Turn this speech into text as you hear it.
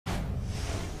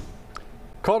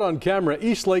Caught on camera,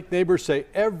 East Lake neighbors say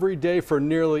every day for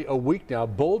nearly a week now,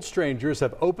 bold strangers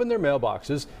have opened their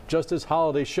mailboxes just as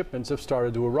holiday shipments have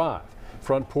started to arrive.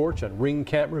 Front porch and ring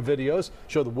camera videos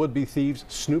show the would-be thieves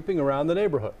snooping around the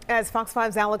neighborhood. As Fox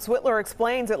 5's Alex Whitler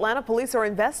explains, Atlanta police are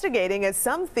investigating as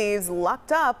some thieves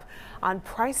lucked up on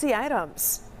pricey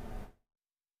items.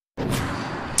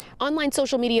 Online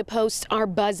social media posts are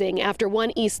buzzing after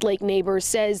one East Lake neighbor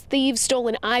says thieves stole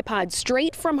an iPod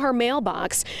straight from her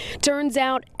mailbox. Turns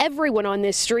out everyone on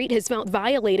this street has felt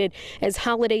violated as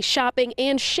holiday shopping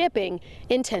and shipping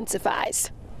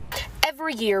intensifies.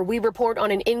 Every year, we report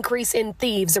on an increase in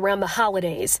thieves around the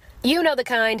holidays. You know the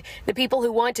kind, the people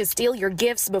who want to steal your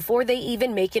gifts before they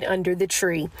even make it under the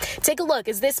tree. Take a look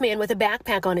as this man with a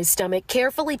backpack on his stomach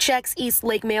carefully checks East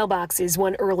Lake mailboxes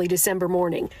one early December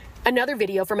morning. Another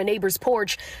video from a neighbor's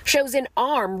porch shows an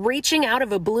arm reaching out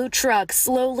of a blue truck,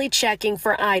 slowly checking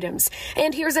for items.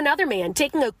 And here's another man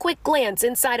taking a quick glance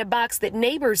inside a box that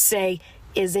neighbors say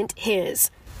isn't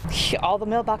his. All the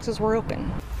mailboxes were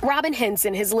open. Robin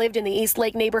Henson has lived in the East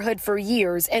Lake neighborhood for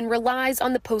years and relies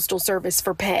on the Postal Service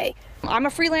for pay. I'm a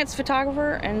freelance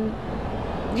photographer and,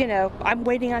 you know, I'm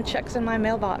waiting on checks in my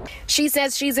mailbox. She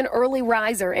says she's an early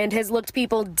riser and has looked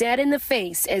people dead in the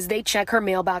face as they check her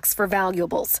mailbox for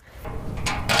valuables.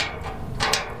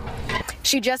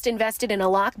 She just invested in a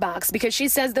lockbox because she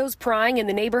says those prying in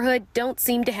the neighborhood don't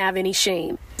seem to have any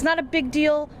shame. It's not a big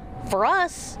deal for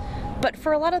us, but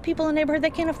for a lot of people in the neighborhood, they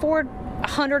can't afford a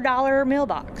 $100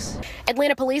 mailbox.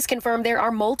 Atlanta police confirmed there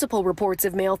are multiple reports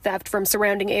of mail theft from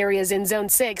surrounding areas in Zone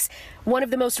 6. One of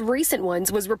the most recent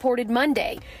ones was reported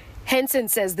Monday. Henson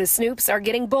says the snoops are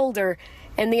getting bolder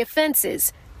and the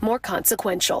offenses more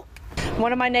consequential.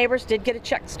 One of my neighbors did get a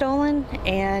check stolen,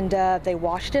 and they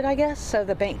washed it, I guess. So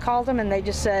the bank called them and they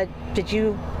just said, "Did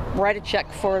you write a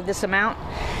check for this amount?"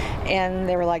 And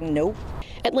they were like, "Nope."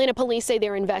 Atlanta police say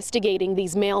they're investigating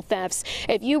these mail thefts.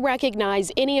 If you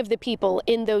recognize any of the people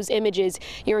in those images,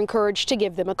 you're encouraged to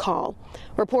give them a call.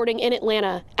 Reporting in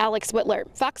Atlanta, Alex Whitler,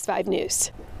 Fox 5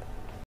 News.